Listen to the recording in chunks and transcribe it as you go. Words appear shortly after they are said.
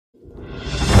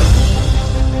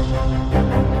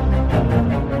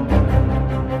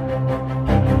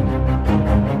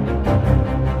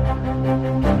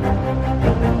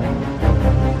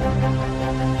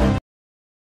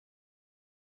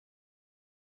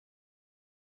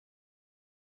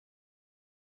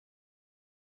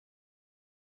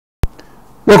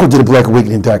Welcome to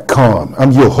theblackawakening.com.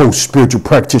 I'm your host, spiritual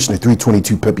practitioner,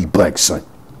 322 Peppy Black Son.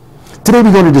 Today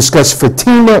we're going to discuss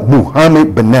Fatima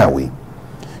Mohammed Bernawi.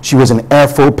 She was an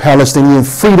Afro-Palestinian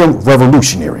freedom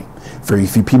revolutionary. Very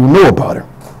few people know about her.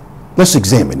 Let's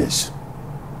examine this.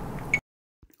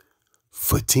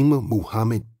 Fatima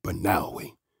Mohammed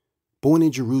Bernawi. Born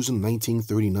in Jerusalem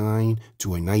 1939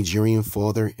 to a Nigerian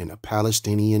father and a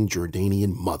Palestinian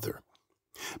Jordanian mother.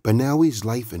 Bernawi's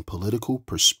life and political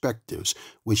perspectives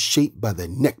was shaped by the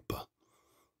Nakba.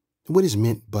 What is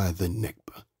meant by the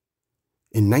Nakba?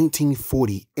 In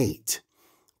 1948,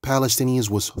 Palestinians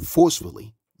was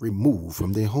forcefully removed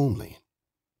from their homeland.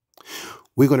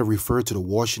 We're going to refer to the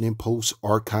Washington Post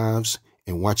archives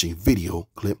and watch a video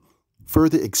clip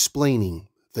further explaining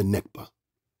the Nakba.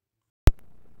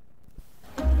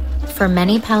 For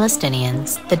many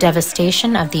Palestinians, the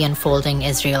devastation of the unfolding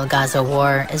Israel-Gaza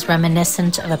war is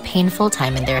reminiscent of a painful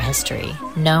time in their history,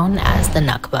 known as the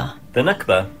Nakba. The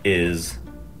Nakba is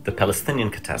the Palestinian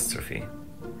catastrophe.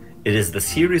 It is the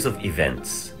series of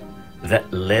events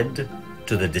that led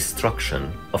to the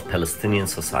destruction of Palestinian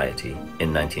society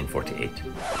in 1948.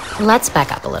 Let's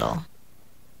back up a little.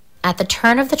 At the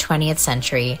turn of the 20th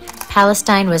century,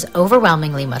 Palestine was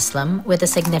overwhelmingly Muslim with a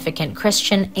significant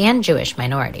Christian and Jewish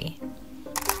minority.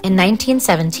 In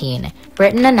 1917,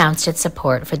 Britain announced its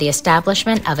support for the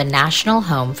establishment of a national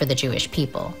home for the Jewish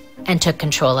people and took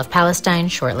control of Palestine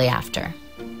shortly after.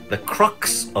 The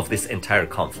crux of this entire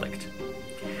conflict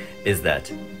is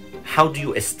that how do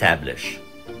you establish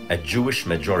a Jewish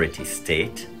majority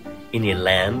state in a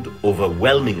land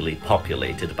overwhelmingly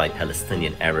populated by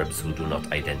Palestinian Arabs who do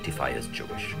not identify as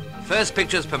Jewish? First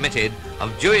pictures permitted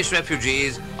of Jewish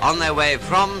refugees on their way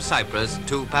from Cyprus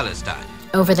to Palestine.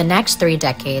 Over the next 3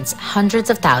 decades, hundreds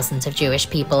of thousands of Jewish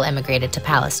people immigrated to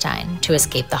Palestine to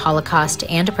escape the Holocaust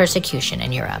and persecution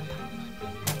in Europe.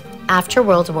 After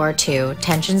World War II,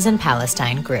 tensions in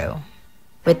Palestine grew.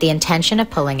 With the intention of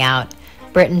pulling out,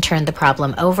 Britain turned the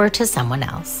problem over to someone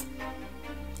else: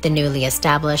 the newly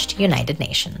established United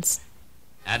Nations.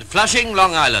 At Flushing,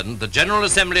 Long Island, the General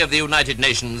Assembly of the United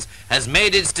Nations has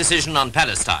made its decision on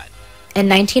Palestine. In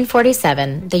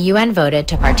 1947, the UN voted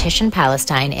to partition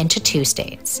Palestine into 2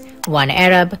 states, one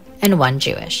Arab and one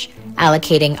Jewish,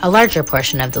 allocating a larger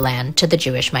portion of the land to the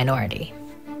Jewish minority.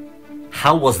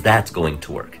 How was that going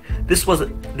to work? This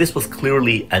was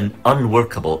clearly an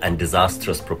unworkable and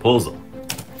disastrous proposal.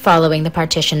 Following the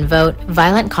partition vote,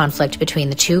 violent conflict between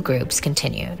the 2 groups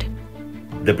continued.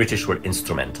 The British were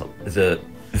instrumental. The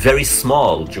very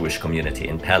small Jewish community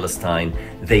in Palestine,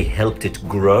 they helped it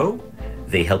grow.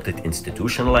 They helped it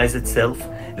institutionalize itself.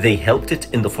 They helped it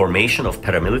in the formation of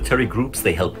paramilitary groups.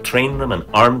 They helped train them and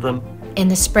arm them. In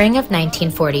the spring of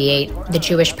 1948, the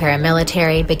Jewish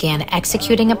paramilitary began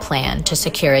executing a plan to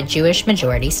secure a Jewish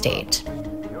majority state.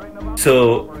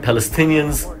 So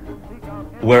Palestinians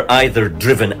were either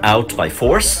driven out by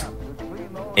force,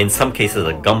 in some cases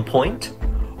at gunpoint,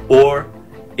 or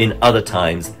in other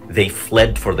times they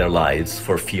fled for their lives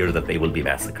for fear that they will be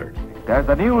massacred. As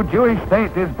the new Jewish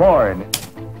state is born.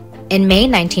 In May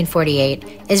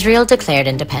 1948, Israel declared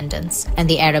independence, and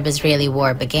the Arab-Israeli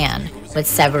War began, with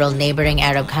several neighboring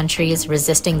Arab countries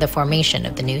resisting the formation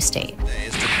of the new state.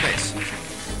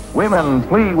 Women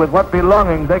flee with what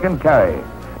belongings they can carry,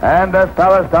 and as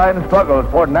Palestine struggles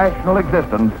for national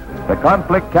existence, the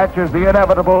conflict catches the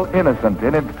inevitable innocent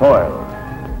in its toils.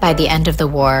 By the end of the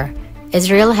war,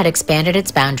 Israel had expanded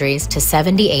its boundaries to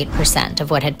 78%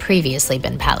 of what had previously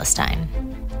been Palestine.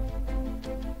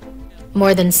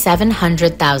 More than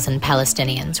 700,000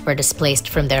 Palestinians were displaced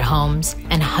from their homes,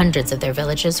 and hundreds of their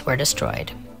villages were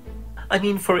destroyed. I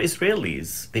mean, for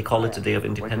Israelis, they call it a day of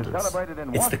independence.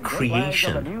 It's the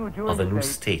creation of a new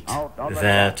state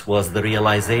that was the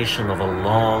realization of a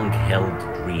long-held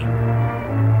dream.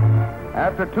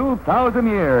 After 2,000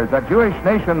 years, a Jewish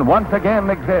nation once again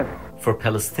exists. For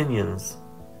Palestinians,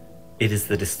 it is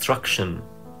the destruction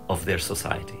of their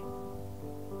society.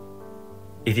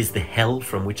 It is the hell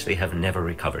from which they have never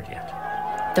recovered yet.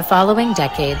 The following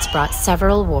decades brought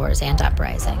several wars and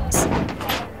uprisings.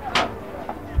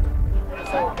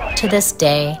 To this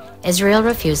day, Israel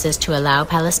refuses to allow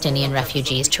Palestinian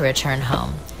refugees to return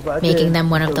home, making them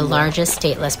one of the largest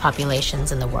stateless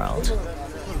populations in the world.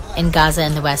 In Gaza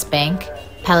and the West Bank,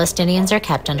 Palestinians are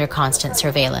kept under constant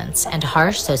surveillance and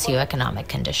harsh socioeconomic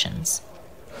conditions.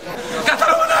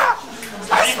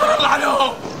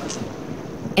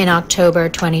 In October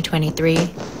 2023,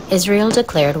 Israel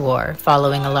declared war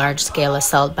following a large-scale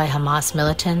assault by Hamas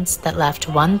militants that left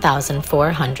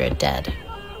 1,400 dead.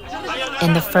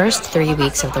 In the first 3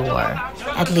 weeks of the war,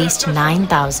 at least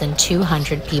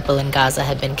 9,200 people in Gaza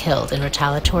had been killed in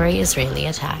retaliatory Israeli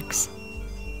attacks.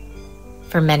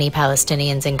 For many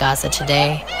Palestinians in Gaza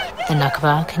today, the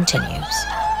Nakba continues.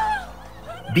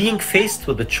 Being faced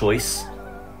with the choice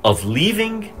of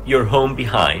leaving your home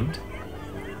behind,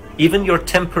 even your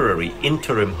temporary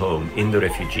interim home in the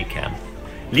refugee camp,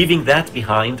 leaving that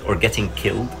behind or getting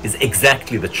killed is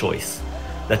exactly the choice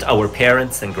that our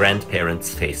parents and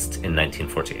grandparents faced in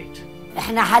 1948.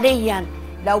 احنا حاليا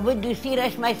لو بده يصير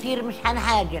ايش ما يصير مش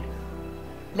حنهاجر،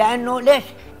 لانه ليش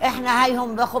احنا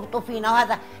هايهم بخبطوا فينا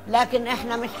وهذا، لكن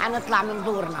احنا مش حنطلع من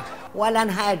دورنا ولا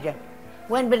نهاجر.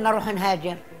 وين بدنا نروح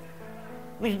نهاجر؟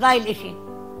 مش ضايل اشي.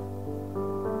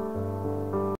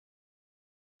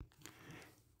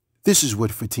 This is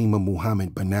what Fatima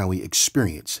Mohammed Bernawi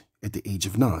experienced at the age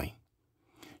of 9.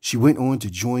 She went on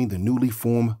to join the newly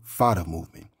formed Fatah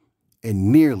movement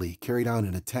and nearly carried out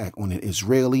an attack on an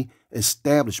Israeli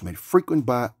establishment frequented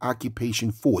by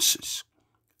occupation forces,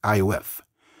 IOF.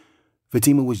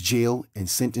 Fatima was jailed and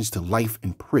sentenced to life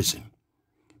in prison,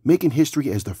 making history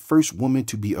as the first woman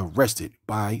to be arrested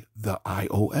by the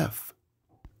IOF.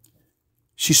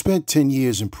 She spent 10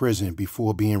 years in prison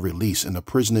before being released in a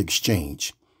prisoner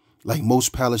exchange. Like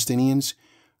most Palestinians,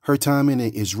 her time in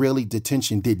an Israeli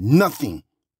detention did nothing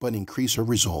but increase her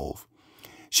resolve.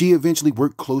 She eventually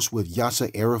worked close with Yasser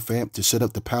Arafat to set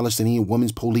up the Palestinian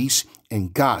Women's Police in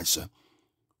Gaza,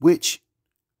 which,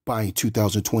 by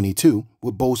 2022,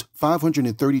 would boast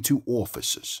 532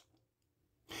 officers.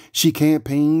 She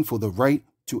campaigned for the right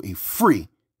to a free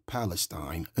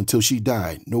Palestine until she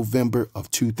died November of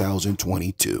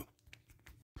 2022.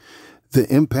 The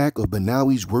impact of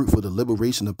Bernawi's work for the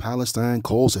liberation of Palestine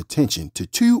calls attention to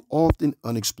two often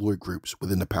unexplored groups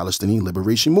within the Palestinian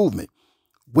liberation movement: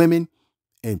 women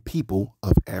and people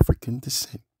of African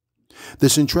descent. The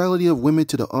centrality of women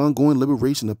to the ongoing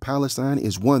liberation of Palestine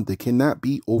is one that cannot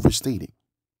be overstated.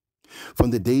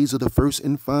 From the days of the First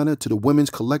Intifada to the women's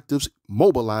collectives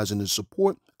mobilizing in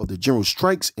support of the general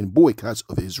strikes and boycotts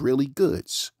of Israeli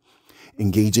goods,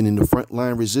 engaging in the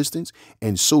frontline resistance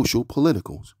and social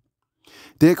politicals.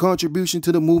 Their contribution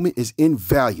to the movement is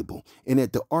invaluable, and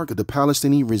that the arc of the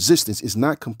Palestinian resistance is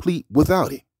not complete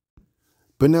without it.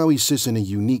 Bernawi sits in a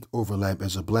unique overlap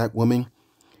as a black woman,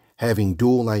 having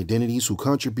dual identities whose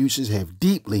contributions have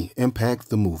deeply impacted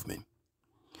the movement.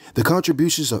 The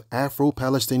contributions of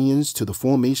Afro-Palestinians to the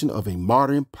formation of a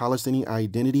modern Palestinian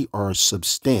identity are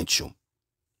substantial.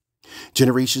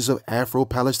 Generations of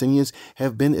Afro-Palestinians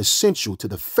have been essential to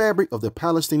the fabric of the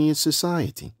Palestinian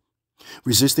society,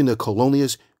 resisting the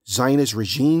colonialist Zionist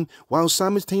regime while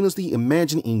simultaneously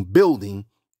imagining and building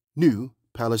new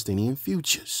Palestinian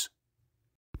futures.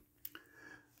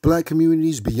 Black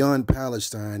communities beyond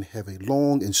Palestine have a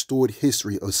long and storied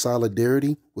history of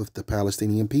solidarity with the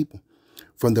Palestinian people.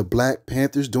 From the Black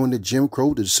Panthers during the Jim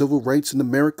Crow to the civil rights in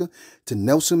America to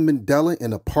Nelson Mandela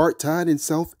and apartheid in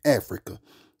South Africa,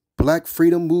 Black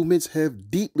freedom movements have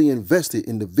deeply invested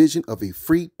in the vision of a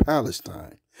free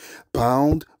Palestine,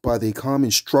 bound by their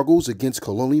common struggles against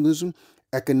colonialism,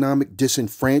 economic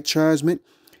disenfranchisement,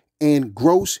 and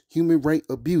gross human rights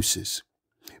abuses.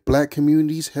 Black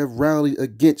communities have rallied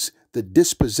against the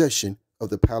dispossession of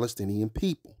the Palestinian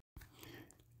people.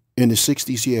 In the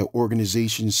 60s, you had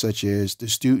organizations such as the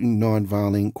Student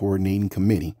Nonviolent Coordinating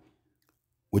Committee,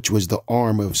 which was the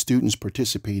arm of students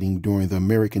participating during the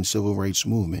American Civil Rights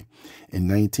Movement in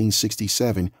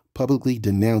 1967, publicly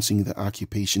denouncing the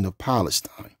occupation of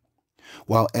Palestine,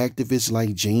 while activists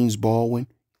like James Baldwin,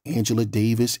 Angela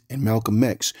Davis, and Malcolm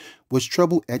X was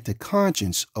troubled at the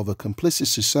conscience of a complicit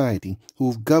society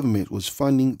whose government was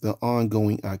funding the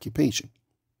ongoing occupation.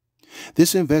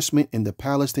 This investment in the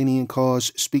Palestinian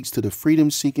cause speaks to the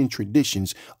freedom-seeking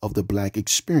traditions of the Black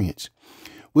experience,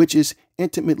 which is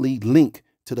intimately linked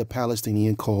to the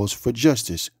Palestinian cause for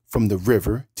justice from the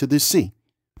river to the sea.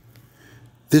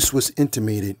 This was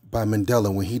intimated by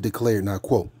Mandela when he declared, and I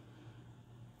quote,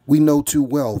 "We know too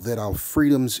well that our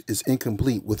freedoms is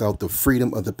incomplete without the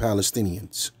freedom of the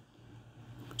Palestinians."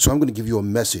 So I'm going to give you a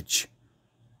message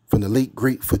from the late,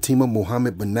 great Fatima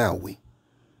Mohammed Bernawi.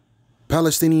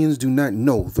 Palestinians do not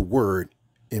know the word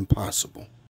impossible.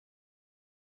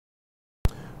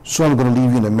 So I'm going to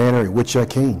leave you in the manner in which I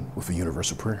came, with a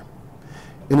universal prayer.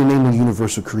 In the name of the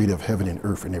universal creator of heaven and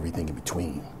earth and everything in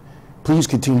between, please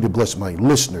continue to bless my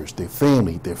listeners, their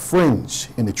family, their friends,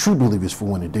 and the true believers for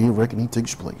when the day of reckoning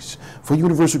takes place. For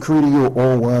universal creator, you are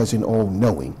all wise and all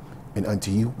knowing, and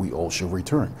unto you we all shall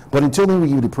return. But until then, we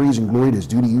give you the praise and glory that's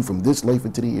due to you from this life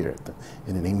into the hereafter.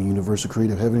 In the name of the universal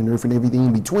creator of heaven and earth and everything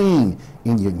in between,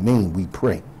 in your name we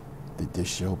pray that this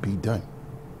shall be done.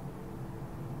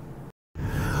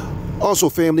 Also,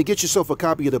 family, get yourself a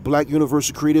copy of the Black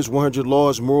Universal Creators 100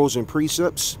 Laws, Morals, and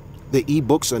Precepts. The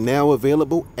ebooks are now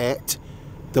available at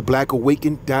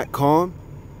theblackawaken.com.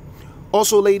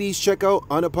 Also, ladies, check out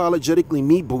Unapologetically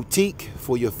Me Boutique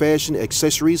for your fashion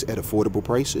accessories at affordable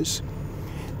prices.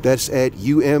 That's at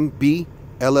umbllc.shop.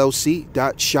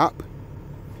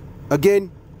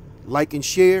 Again, like and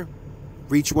share.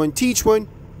 Reach one, teach one.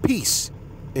 Peace,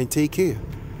 and take care.